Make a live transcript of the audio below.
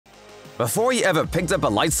Before he ever picked up a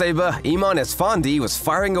lightsaber, Eman Esfandi was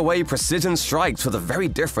firing away precision strikes with a very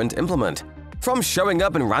different implement. From showing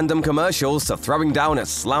up in random commercials to throwing down at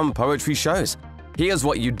slam poetry shows. Here's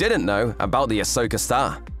what you didn't know about the Ahsoka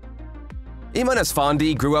star. Eman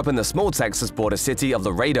Esfandi grew up in the small Texas border city of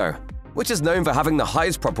Laredo, which is known for having the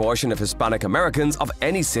highest proportion of Hispanic Americans of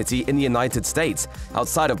any city in the United States,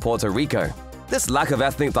 outside of Puerto Rico. This lack of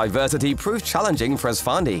ethnic diversity proved challenging for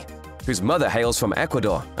Esfandi, whose mother hails from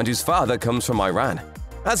Ecuador and whose father comes from Iran.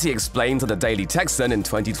 As he explained to the Daily Texan in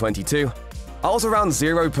 2022, "I was around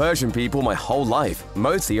zero Persian people my whole life,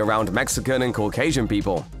 mostly around Mexican and Caucasian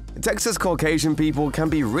people. Texas Caucasian people can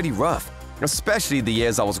be really rough, especially the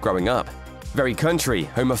years I was growing up. Very country,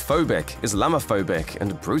 homophobic, Islamophobic,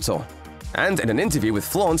 and brutal." And in an interview with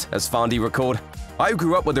Flaunt, Esfandi recalled, "I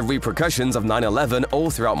grew up with the repercussions of 9/11 all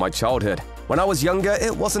throughout my childhood. When I was younger,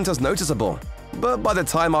 it wasn't as noticeable. But by the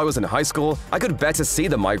time I was in high school, I could better see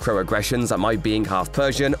the microaggressions that my being half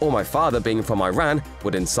Persian or my father being from Iran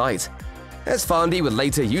would incite." Esfandi would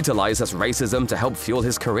later utilize this racism to help fuel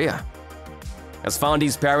his career.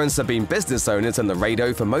 Esfandi's parents have been business owners in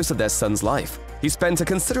Laredo for most of their son's life. He spent a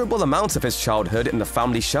considerable amount of his childhood in the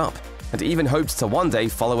family shop and even hoped to one day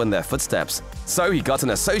follow in their footsteps. So he got an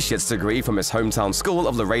associate's degree from his hometown school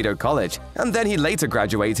of Laredo College, and then he later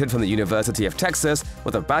graduated from the University of Texas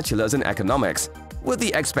with a bachelor's in economics, with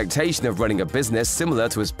the expectation of running a business similar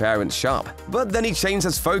to his parents' shop. But then he changed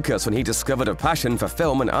his focus when he discovered a passion for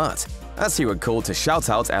film and art. As he recalled to Shout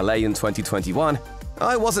Out LA in 2021,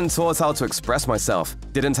 "I wasn't taught how to express myself,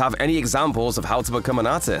 didn't have any examples of how to become an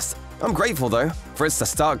artist. I'm grateful, though, for its the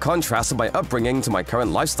stark contrast of my upbringing to my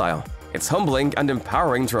current lifestyle. It's humbling and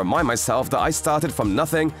empowering to remind myself that I started from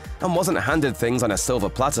nothing and wasn't handed things on a silver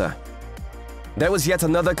platter." There was yet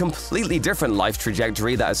another completely different life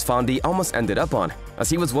trajectory that Esfandi almost ended up on, as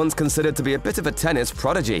he was once considered to be a bit of a tennis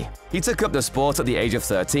prodigy. He took up the sport at the age of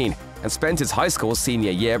 13 and spent his high school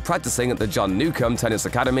senior year practicing at the John Newcomb Tennis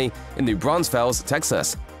Academy in New Braunfels,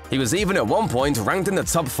 Texas. He was even at one point ranked in the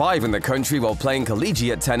top 5 in the country while playing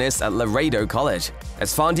collegiate tennis at Laredo College.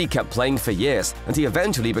 Esfandi kept playing for years, and he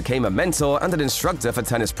eventually became a mentor and an instructor for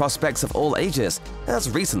tennis prospects of all ages, as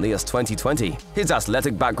recently as 2020. His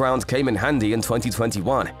athletic background came in handy in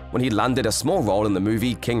 2021, when he landed a small role in the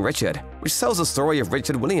movie King Richard, which tells the story of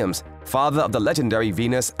Richard Williams, father of the legendary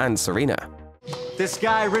Venus and Serena. "This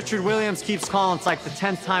guy, Richard Williams, keeps calling. It's like the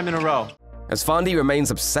 10th time in a row." Esfandi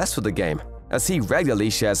remains obsessed with the game, as he regularly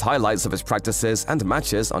shares highlights of his practices and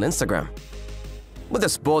matches on Instagram. With a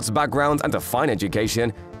sports background and a fine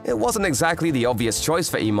education, it wasn't exactly the obvious choice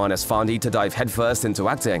for Eman Esfandi to dive headfirst into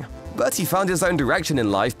acting, but he found his own direction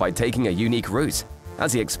in life by taking a unique route.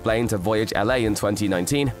 As he explained to Voyage LA in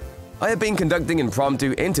 2019, "I have been conducting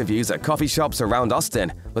impromptu interviews at coffee shops around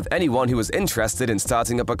Austin with anyone who was interested in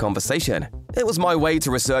starting up a conversation. It was my way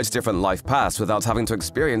to research different life paths without having to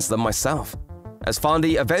experience them myself."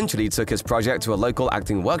 Esfandi eventually took his project to a local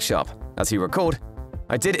acting workshop. As he recalled,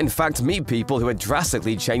 "I did in fact meet people who had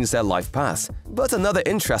drastically changed their life paths, but another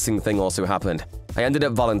interesting thing also happened. I ended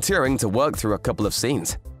up volunteering to work through a couple of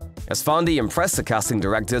scenes." Esfandi impressed the casting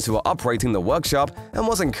directors who were operating the workshop and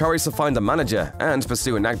was encouraged to find a manager and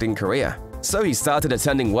pursue an acting career. So he started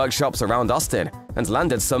attending workshops around Austin and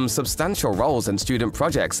landed some substantial roles in student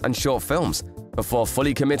projects and short films, before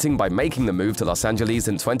fully committing by making the move to Los Angeles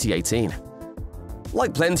in 2018.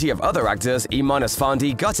 Like plenty of other actors, Eman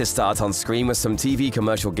Esfandi got his start on screen with some TV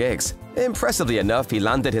commercial gigs. Impressively enough, he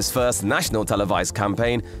landed his first national televised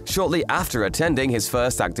campaign shortly after attending his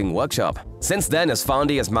first acting workshop. Since then,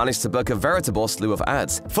 Esfandi has managed to book a veritable slew of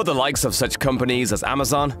ads for the likes of such companies as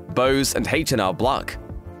Amazon, Bose, and H&R Block.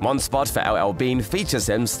 One spot for LL Bean features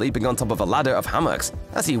him sleeping on top of a ladder of hammocks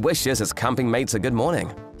as he wishes his camping mates a good morning.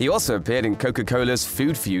 He also appeared in Coca-Cola's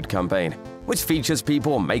Food Feud campaign, which features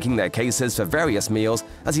people making their cases for various meals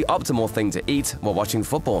as the optimal thing to eat while watching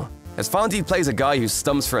football. Esfandi plays a guy who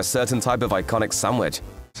stumps for a certain type of iconic sandwich.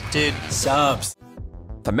 Dude, subs.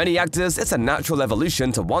 For many actors, it's a natural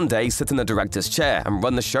evolution to one day sit in the director's chair and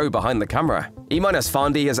run the show behind the camera. Eman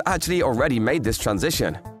Esfandi has actually already made this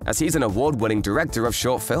transition, as he's an award-winning director of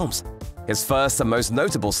short films. His first and most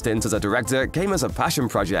notable stint as a director came as a passion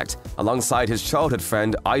project alongside his childhood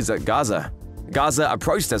friend Isaac Garza. Garza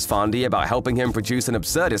approached Esfandi about helping him produce an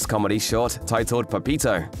absurdist comedy short titled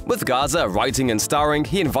Pepito. With Garza writing and starring,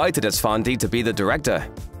 he invited Esfandi to be the director.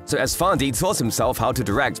 So Esfandi taught himself how to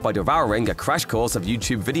direct by devouring a crash course of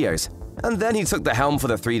YouTube videos, and then he took the helm for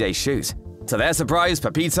the 3-day shoot. To their surprise,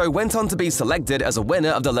 Pepito went on to be selected as a winner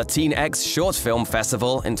of the Latinx Short Film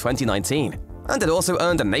Festival in 2019, and it also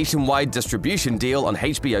earned a nationwide distribution deal on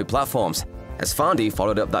HBO platforms. Esfandi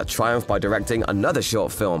followed up that triumph by directing another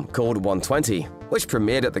short film called 120, which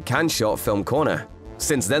premiered at the Cannes Short Film Corner.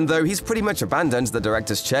 Since then, though, he's pretty much abandoned the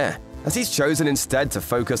director's chair, as he's chosen instead to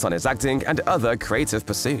focus on his acting and other creative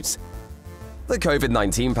pursuits. The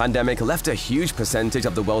COVID-19 pandemic left a huge percentage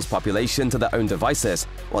of the world's population to their own devices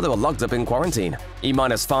while they were locked up in quarantine.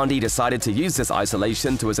 Eman Esfandi decided to use this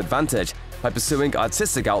isolation to his advantage by pursuing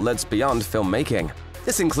artistic outlets beyond filmmaking.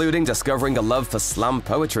 This including discovering a love for slam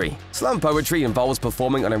poetry. Slam poetry involves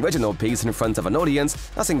performing an original piece in front of an audience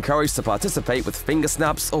that's encouraged to participate with finger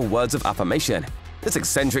snaps or words of affirmation. This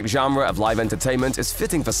eccentric genre of live entertainment is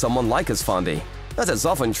fitting for someone like Esfandi, as it's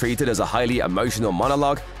often treated as a highly emotional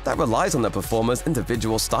monologue that relies on the performer's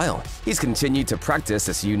individual style. He's continued to practice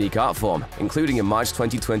this unique art form, including in March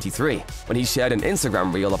 2023, when he shared an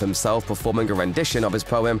Instagram reel of himself performing a rendition of his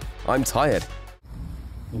poem, I'm Tired.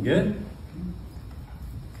 You good?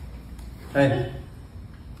 Hey,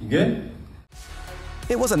 you good?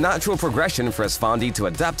 It was a natural progression for Esfandi to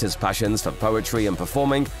adapt his passions for poetry and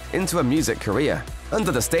performing into a music career.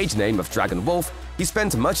 Under the stage name of Dragon Wolf, he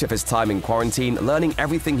spent much of his time in quarantine learning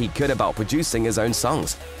everything he could about producing his own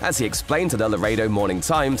songs. As he explained to the Laredo Morning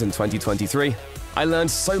Times in 2023, I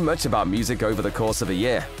learned so much about music over the course of a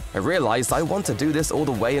year. I realized I want to do this all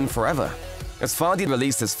the way and forever. Esfandi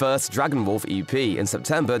released his first Dragon Wolf EP in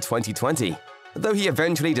September 2020, though he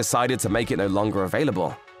eventually decided to make it no longer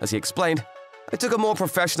available. As he explained, I took a more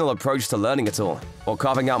professional approach to learning it all, while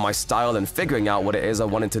carving out my style and figuring out what it is I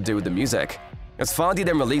wanted to do with the music. Esfandi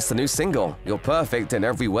then released a new single, You're Perfect in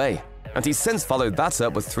Every Way, and he's since followed that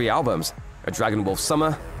up with 3 albums, A Dragon Wolf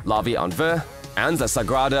Summer, La Vie en Ver, and La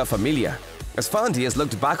Sagrada Familia. Esfandi has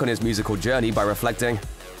looked back on his musical journey by reflecting,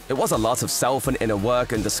 it was a lot of self and inner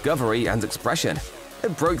work and discovery and expression.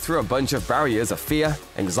 It broke through a bunch of barriers of fear,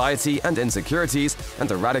 anxiety, and insecurities and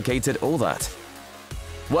eradicated all that.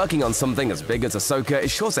 Working on something as big as Ahsoka is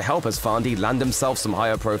sure to help Esfandi land himself some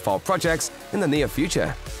higher-profile projects in the near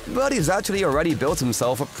future, but he's actually already built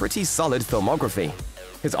himself a pretty solid filmography.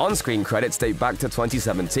 His on-screen credits date back to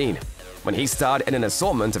 2017, when he starred in an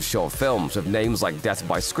assortment of short films with names like Death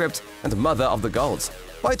by Script and Mother of the Gods.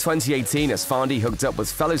 By 2018, Esfandi hooked up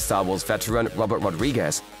with fellow Star Wars veteran Robert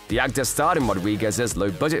Rodriguez. The actor starred in Rodriguez's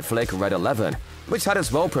low-budget flick Red 11, which had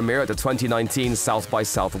its world premiere at the 2019 South by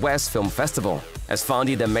Southwest Film Festival.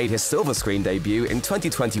 Esfandi then made his silver screen debut in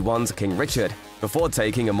 2021's King Richard, before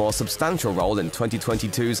taking a more substantial role in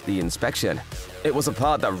 2022's The Inspection. It was a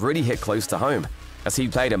part that really hit close to home, as he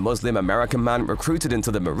played a Muslim American man recruited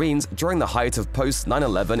into the Marines during the height of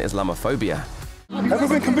post-9/11 Islamophobia. Ever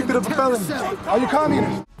been convicted of a felony? Are you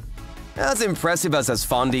communist? As impressive as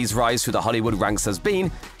Esfandi's rise through the Hollywood ranks has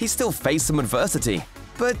been, he still faced some adversity,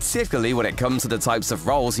 particularly when it comes to the types of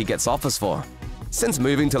roles he gets offers for. Since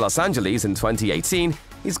moving to Los Angeles in 2018,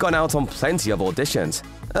 he's gone out on plenty of auditions.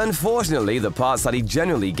 Unfortunately, the parts that he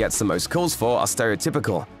generally gets the most calls for are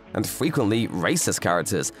stereotypical and frequently racist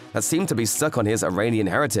characters that seem to be stuck on his Iranian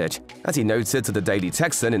heritage. As he noted to the Daily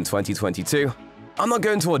Texan in 2022, I'm not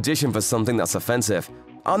going to audition for something that's offensive.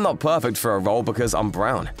 I'm not perfect for a role because I'm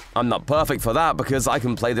brown. I'm not perfect for that because I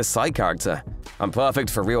can play this side character. I'm perfect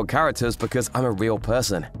for real characters because I'm a real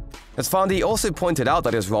person. Esfandi also pointed out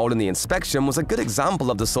that his role in The Inspection was a good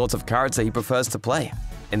example of the sort of character he prefers to play.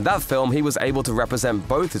 In that film, he was able to represent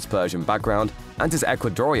both his Persian background and his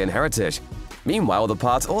Ecuadorian heritage. Meanwhile, the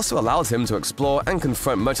part also allowed him to explore and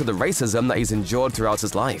confront much of the racism that he's endured throughout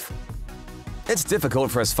his life. It's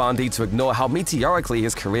difficult for Esfandi to ignore how meteorically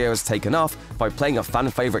his career has taken off by playing a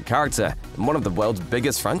fan-favorite character in one of the world's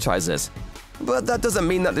biggest franchises. But that doesn't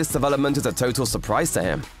mean that this development is a total surprise to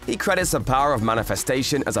him. He credits the power of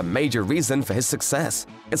manifestation as a major reason for his success.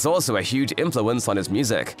 It's also a huge influence on his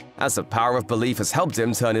music, as the power of belief has helped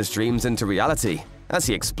him turn his dreams into reality. As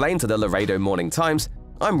he explained to the Laredo Morning Times,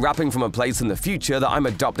 I'm rapping from a place in the future that I'm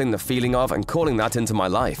adopting the feeling of and calling that into my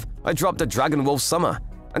life. I dropped a Dragon Wolf Summer,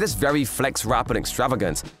 and it's very flex rap and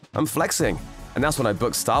extravagant. I'm flexing, and that's when I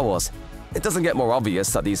booked Star Wars. It doesn't get more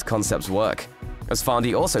obvious that these concepts work.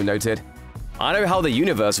 Esfandi also noted, I know how the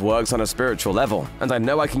universe works on a spiritual level, and I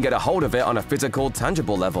know I can get a hold of it on a physical,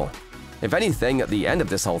 tangible level. If anything, at the end of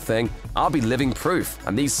this whole thing, I'll be living proof,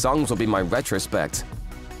 and these songs will be my retrospect.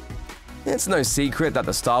 It's no secret that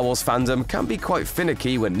the Star Wars fandom can be quite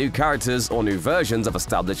finicky when new characters or new versions of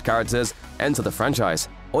established characters enter the franchise.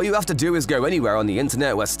 All you have to do is go anywhere on the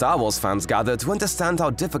internet where Star Wars fans gather to understand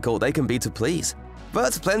how difficult they can be to please.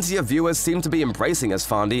 But plenty of viewers seem to be embracing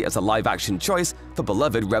Esfandi as a live-action choice for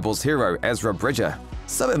beloved Rebels hero Ezra Bridger.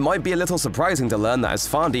 So it might be a little surprising to learn that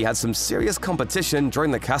Esfandi had some serious competition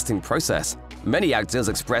during the casting process. Many actors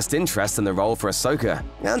expressed interest in the role for Ahsoka,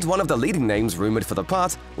 and one of the leading names rumored for the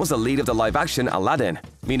part was the lead of the live-action Aladdin,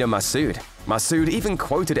 Mina Massoud. Massoud even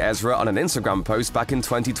quoted Ezra on an Instagram post back in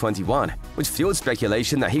 2021, which fueled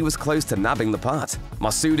speculation that he was close to nabbing the part.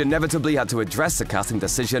 Massoud inevitably had to address the casting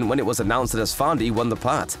decision when it was announced that Esfandi won the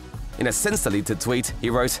part. In a since-deleted tweet,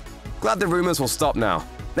 he wrote, "Glad the rumors will stop now.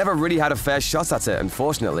 Never really had a fair shot at it,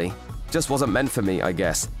 unfortunately. Just wasn't meant for me, I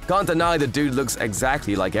guess. Can't deny the dude looks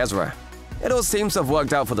exactly like Ezra." It all seems to have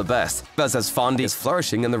worked out for the best, as Esfandi is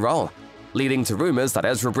flourishing in the role, leading to rumors that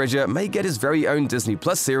Ezra Bridger may get his very own Disney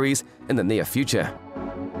Plus series in the near future.